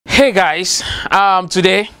Hey guys,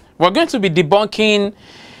 today we're going to be debunking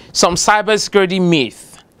some cybersecurity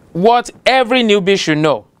myth, what every newbie should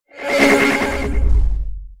know.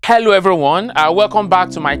 Hello everyone, welcome back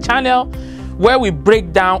to my channel where we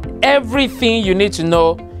break down everything you need to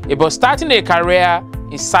know about starting a career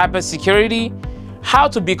in cybersecurity, how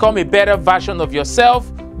to become a better version of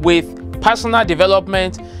yourself with personal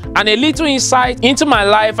development, and a little insight into my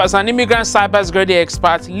life as an immigrant cybersecurity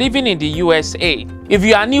expert living in the USA. If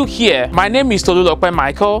you are new here, my name is Tolulope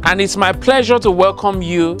Michael, and it's my pleasure to welcome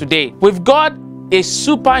you today. We've got a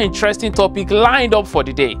super interesting topic lined up for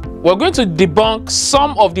the day. We're going to debunk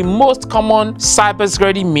some of the most common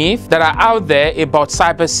cybersecurity myths that are out there about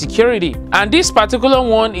cybersecurity. And this particular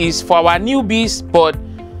one is for our newbies, but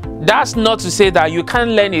that's not to say that you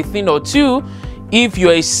can't learn a thing or two if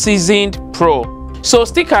you're a seasoned pro. So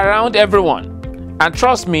stick around everyone, and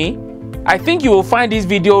trust me, I think you will find this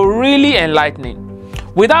video really enlightening.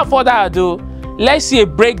 Without further ado, let's see a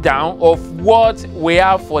breakdown of what we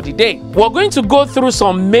have for the day. We're going to go through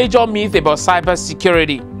some major myths about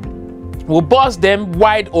cybersecurity. We'll bust them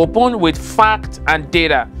wide open with facts and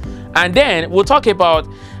data, and then we'll talk about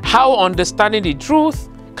how understanding the truth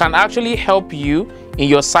can actually help you in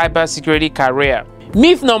your cybersecurity career.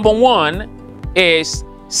 Myth number one is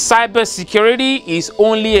cybersecurity is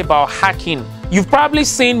only about hacking. You've probably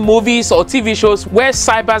seen movies or TV shows where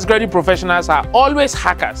cybersecurity professionals are always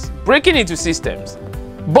hackers, breaking into systems.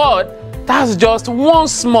 But that's just one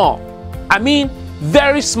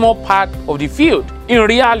very small part of the field. In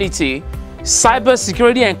reality,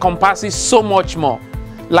 cybersecurity encompasses so much more,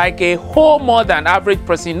 like a whole more than average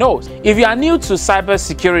person knows. If you are new to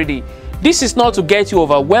cybersecurity, this is not to get you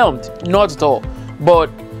overwhelmed, not at all. But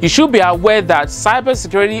you should be aware that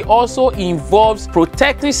cybersecurity also involves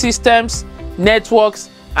protecting systems, networks,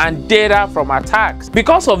 and data from attacks.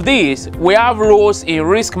 Because of this, we have roles in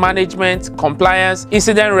risk management, compliance,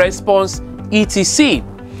 incident response, etc.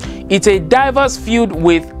 It's a diverse field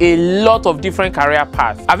with a lot of different career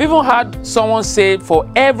paths. I've even heard someone say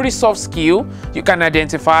for every soft skill you can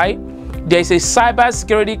identify, there's a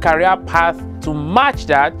cybersecurity career path to match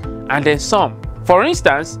that and then some. For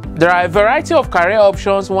instance, there are a variety of career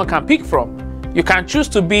options one can pick from. You can choose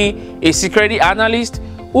to be a security analyst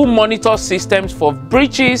who monitors systems for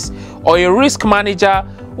breaches, or a risk manager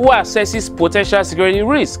who assesses potential security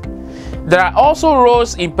risk. There are also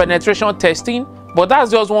roles in penetration testing, but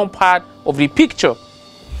that's just one part of the picture.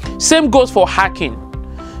 Same goes for hacking.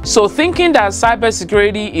 So thinking that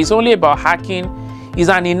cybersecurity is only about hacking is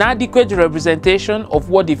an inadequate representation of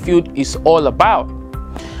what the field is all about.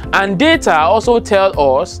 And data also tell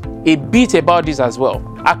us a bit about this as well.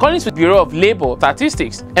 According to the Bureau of Labor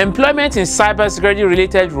Statistics, employment in cybersecurity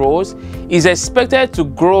related roles is expected to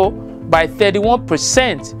grow by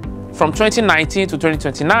 31% from 2019 to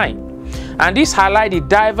 2029. And this highlights the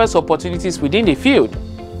diverse opportunities within the field.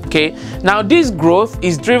 Now this growth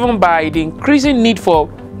is driven by the increasing need for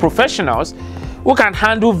professionals who can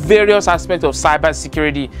handle various aspects of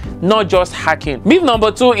cybersecurity, not just hacking. Myth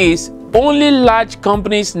number two is only large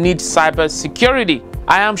companies need cybersecurity.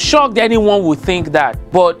 I am shocked anyone would think that,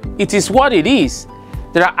 but it is what it is.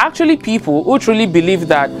 There are actually people who truly believe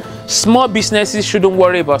that small businesses shouldn't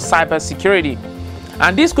worry about cybersecurity.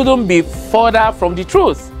 And this couldn't be further from the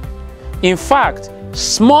truth. In fact,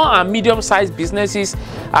 small and medium-sized businesses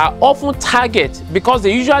are often targeted because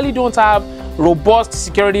they usually don't have robust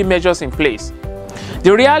security measures in place.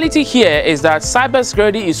 The reality here is that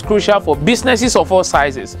cybersecurity is crucial for businesses of all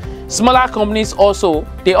sizes. Smaller companies also,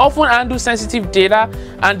 they often handle sensitive data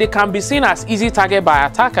and they can be seen as easy target by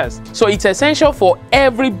attackers. So it's essential for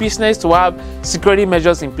every business to have security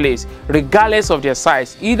measures in place, regardless of their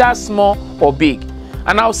size, either small or big.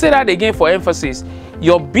 And I'll say that again for emphasis.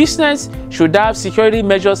 Your business should have security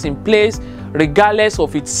measures in place regardless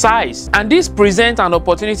of its size. And this presents an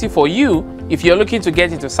opportunity for you if you're looking to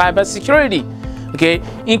get into cybersecurity.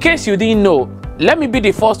 In case you didn't know, let me be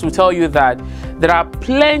the first to tell you that there are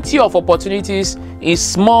plenty of opportunities in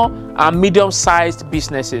small and medium-sized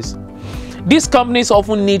businesses. These companies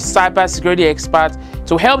often need cybersecurity experts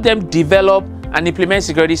to help them develop and implement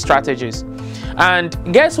security strategies. And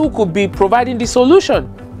guess who could be providing the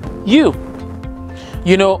solution? You.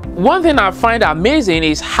 One thing I find amazing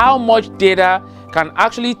is how much data can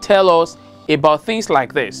actually tell us about things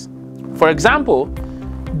like this. For example,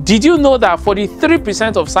 did you know that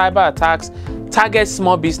 43% of cyber attacks target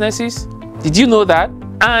small businesses? Did you know that?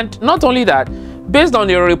 And not only that, based on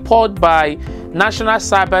a report by National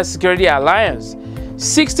Cybersecurity Alliance,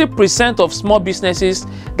 60% of small businesses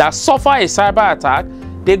that suffer a cyber attack,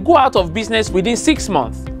 they go out of business within 6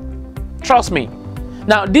 months. Trust me.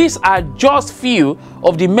 Now, these are just few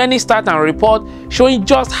of the many stats and reports showing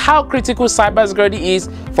just how critical cybersecurity is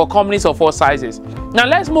for companies of all sizes. Now,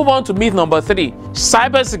 let's move on to myth number 3.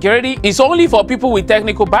 Cybersecurity is only for people with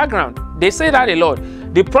technical background. They say that a lot.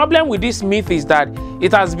 The problem with this myth is that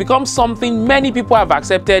it has become something many people have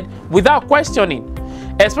accepted without questioning,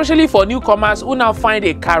 especially for newcomers who now find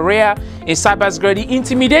a career in cybersecurity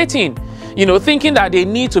intimidating. Thinking that they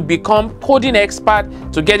need to become coding expert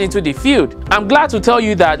to get into the field. I'm glad to tell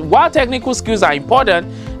you that while technical skills are important,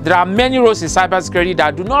 there are many roles in cybersecurity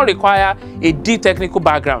that do not require a deep technical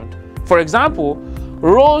background. For example,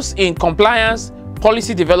 roles in compliance,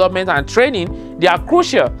 policy development, and training, they are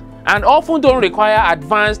crucial and often don't require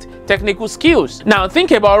advanced technical skills. Now,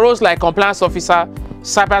 think about roles like compliance officer,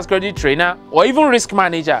 cybersecurity trainer, or even risk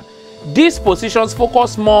manager. These positions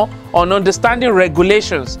focus more on understanding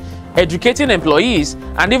regulations, educating employees,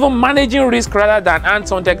 and even managing risk rather than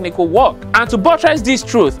hands-on technical work. And to buttress this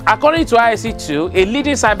truth, according to ISC2, a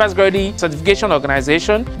leading cybersecurity certification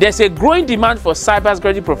organization, there's a growing demand for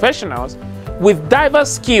cybersecurity professionals with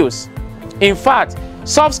diverse skills. In fact,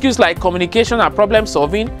 soft skills like communication and problem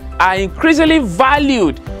solving are increasingly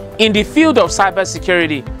valued in the field of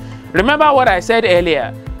cybersecurity. Remember what I said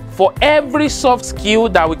earlier, for every soft skill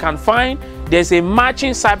that we can find, there's a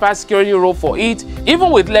matching cybersecurity role for it,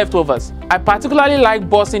 even with leftovers. I particularly like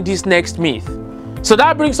busting this next myth. So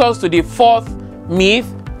that brings us to the 4th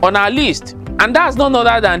myth on our list. And that's none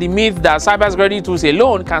other than the myth that cybersecurity tools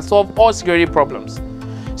alone can solve all security problems.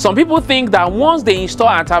 Some people think that once they install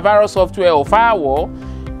antivirus software or firewall,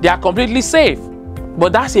 they are completely safe.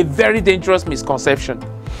 But that's a very dangerous misconception.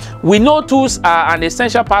 We know tools are an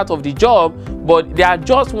essential part of the job, but they are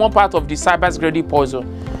just one part of the cybersecurity puzzle.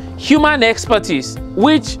 Human expertise,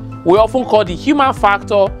 which we often call the human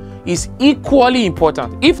factor, is equally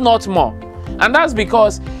important, if not more. And that's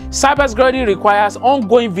because cybersecurity requires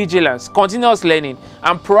ongoing vigilance, continuous learning,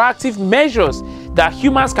 and proactive measures that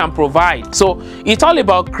humans can provide. So it's all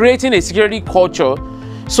about creating a security culture.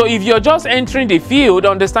 So if you're just entering the field,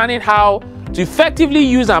 understanding how to effectively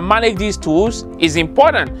use and manage these tools is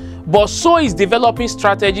important, but so is developing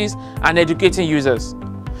strategies and educating users.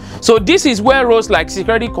 So this is where roles like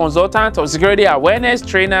security consultant or security awareness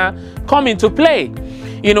trainer come into play.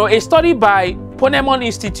 A study by Ponemon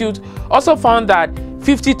Institute also found that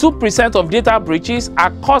 52% of data breaches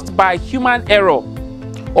are caused by human error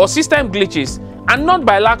or system glitches and not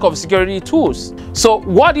by lack of security tools. So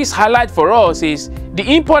what this highlights for us is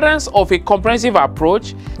the importance of a comprehensive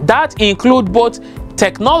approach that includes both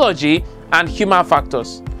technology and human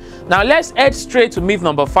factors. Now let's head straight to myth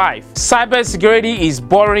number 5. Cybersecurity is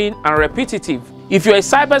boring and repetitive. If you're a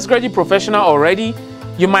cybersecurity professional already,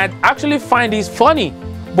 you might actually find this funny,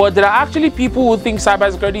 but there are actually people who think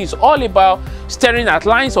cybersecurity is all about staring at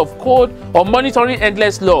lines of code or monitoring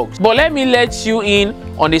endless logs. But let me let you in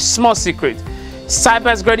on a small secret.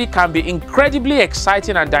 Cybersecurity can be incredibly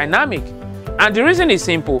exciting and dynamic. And the reason is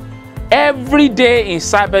simple. Every day in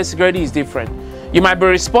cybersecurity is different. You might be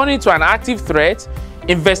responding to an active threat,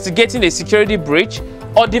 investigating a security breach,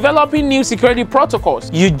 or developing new security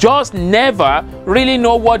protocols. You just never really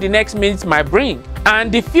know what the next minute might bring.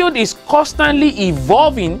 And the field is constantly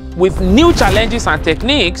evolving with new challenges and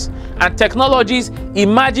techniques and technologies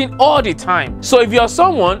emerging all the time. So if you're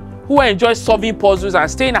someone who enjoys solving puzzles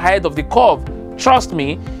and staying ahead of the curve, trust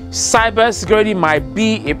me, cybersecurity might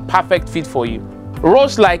be a perfect fit for you.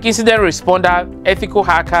 Roles like incident responder, ethical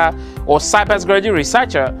hacker, or cybersecurity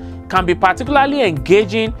researcher can be particularly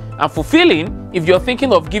engaging and fulfilling if you're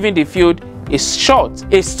thinking of giving the field a shot.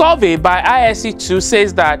 A survey by ISC2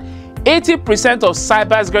 says that 80% of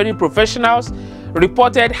cybersecurity professionals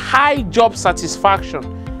reported high job satisfaction.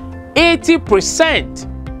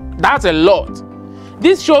 80%! That's a lot.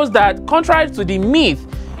 This shows that, contrary to the myth,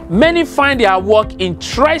 many find their work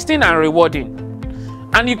interesting and rewarding.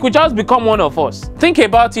 And you could just become one of us. Think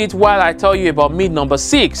about it while I tell you about myth number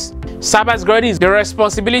 6. Cybersecurity is the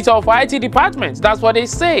responsibility of IT departments. That's what they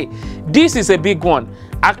say. This is a big one.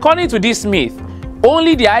 According to this myth,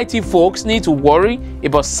 only the IT folks need to worry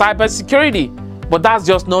about cybersecurity, but that's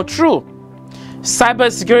just not true.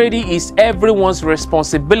 Cybersecurity is everyone's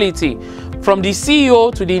responsibility. From the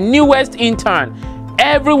CEO to the newest intern,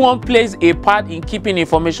 everyone plays a part in keeping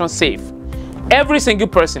information safe. Every single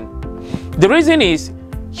person. The reason is,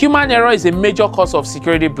 human error is a major cause of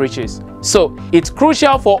security breaches. So it's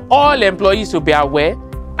crucial for all employees to be aware,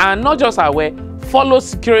 and not just aware, follow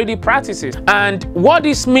security practices. And what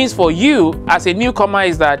this means for you as a newcomer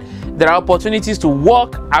is that there are opportunities to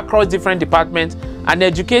work across different departments and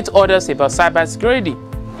educate others about cybersecurity.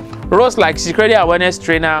 Roles like security awareness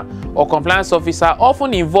trainer or compliance officer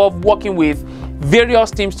often involve working with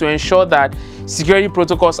various teams to ensure that security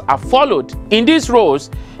protocols are followed. In these roles,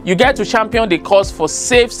 you get to champion the cause for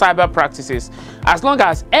safe cyber practices. As long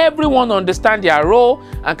as everyone understands their role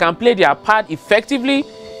and can play their part effectively,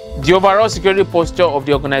 the overall security posture of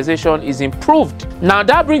the organization is improved. Now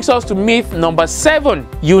that brings us to myth number 7.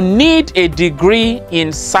 You need a degree in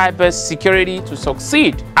cybersecurity to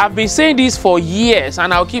succeed. I've been saying this for years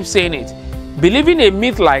and I'll keep saying it. Believing a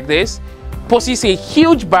myth like this poses a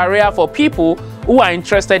huge barrier for people who are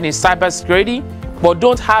interested in cybersecurity but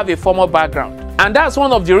don't have a formal background. And that's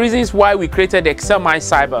one of the reasons why we created Excel My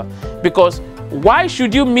Cyber. Because why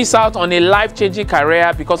should you miss out on a life-changing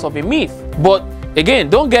career because of a myth? But again,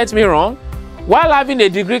 don't get me wrong, while having a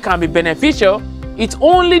degree can be beneficial, it's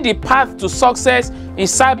only the path to success in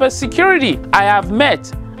cybersecurity. I have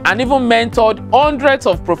met and even mentored hundreds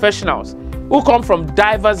of professionals who come from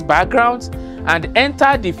diverse backgrounds and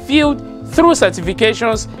enter the field through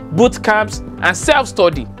certifications, boot camps, and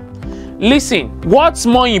self-study. Listen, what's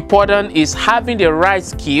more important is having the right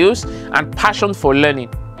skills and passion for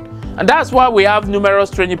learning. And that's why we have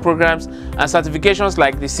numerous training programs and certifications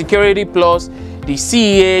like the Security Plus, the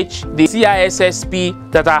CEH, the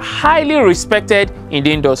CISSP that are highly respected in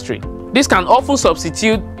the industry. This can often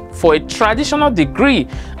substitute for a traditional degree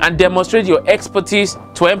and demonstrate your expertise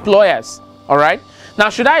to employers. Alright? Now,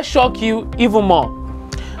 should I shock you even more?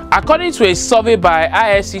 According to a survey by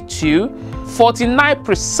ISC2,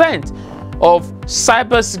 49% of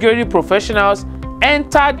cybersecurity professionals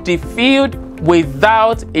entered the field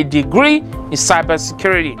without a degree in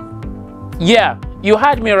cybersecurity. Yeah, you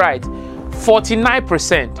heard me right.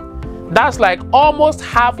 49%. That's like almost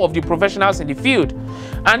half of the professionals in the field.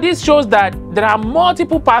 And this shows that there are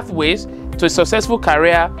multiple pathways to a successful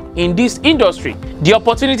career in this industry. The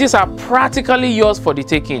opportunities are practically yours for the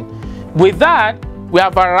taking. With that, we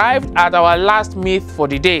have arrived at our last myth for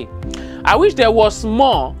the day. I wish there was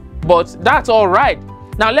more, but that's all right.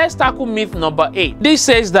 Now let's tackle myth number 8. This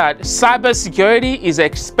says that cybersecurity is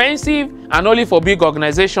expensive and only for big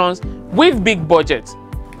organizations with big budgets.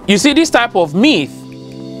 You see, this type of myth,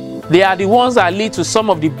 they are the ones that lead to some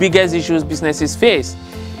of the biggest issues businesses face,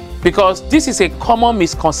 because this is a common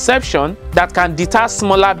misconception that can deter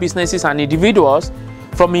smaller businesses and individuals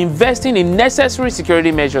from investing in necessary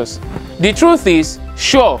security measures. The truth is,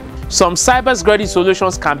 sure, some cybersecurity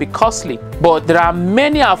solutions can be costly, but there are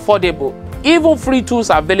many affordable, even free tools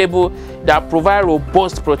available that provide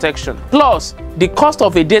robust protection. Plus, the cost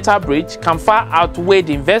of a data breach can far outweigh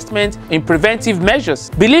the investment in preventive measures.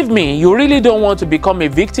 Believe me, you really don't want to become a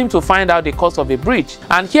victim to find out the cost of a breach.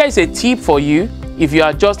 And here is a tip for you if you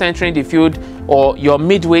are just entering the field or you're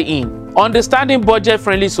midway in. Understanding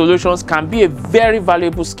budget-friendly solutions can be a very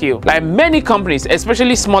valuable skill. Like many companies,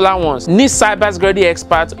 especially smaller ones, need cybersecurity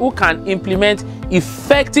experts who can implement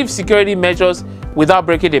effective security measures without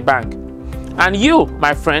breaking the bank. And you,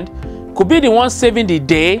 my friend, could be the one saving the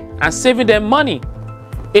day and saving them money.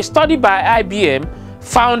 A study by IBM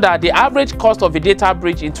found that the average cost of a data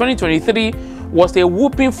breach in 2023 was a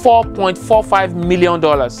whopping $4.45 million.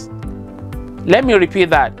 Let me repeat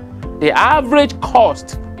that. The average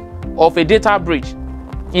cost of a data breach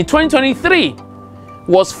in 2023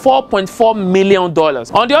 was $4.4 million.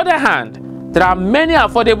 On the other hand, there are many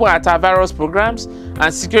affordable antivirus programs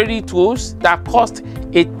and security tools that cost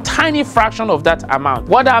a tiny fraction of that amount.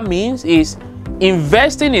 What that means is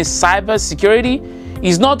investing in cybersecurity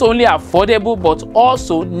is not only affordable but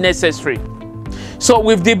also necessary. So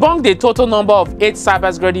we've debunked the total number of 8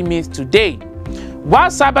 cybersecurity myths today. While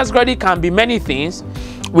cybersecurity can be many things,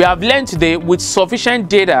 we have learned today with sufficient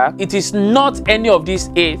data, it is not any of these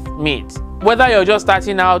 8 myths. Whether you're just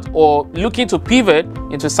starting out or looking to pivot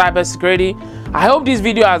into cybersecurity, I hope this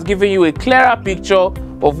video has given you a clearer picture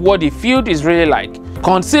of what the field is really like.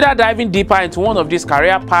 Consider diving deeper into one of these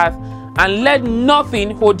career paths and let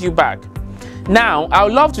nothing hold you back. Now, I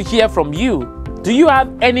would love to hear from you. Do you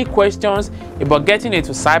have any questions about getting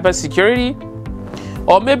into cybersecurity?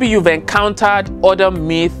 Or maybe you've encountered other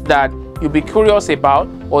myths that you'll be curious about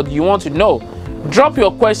or you want to know? Drop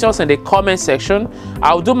your questions in the comment section.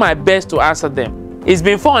 I'll do my best to answer them. It's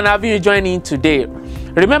been fun having you join in today.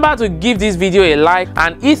 Remember to give this video a like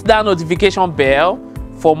and hit that notification bell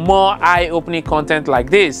for more eye-opening content like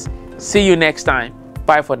this. See you next time.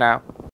 Bye for now.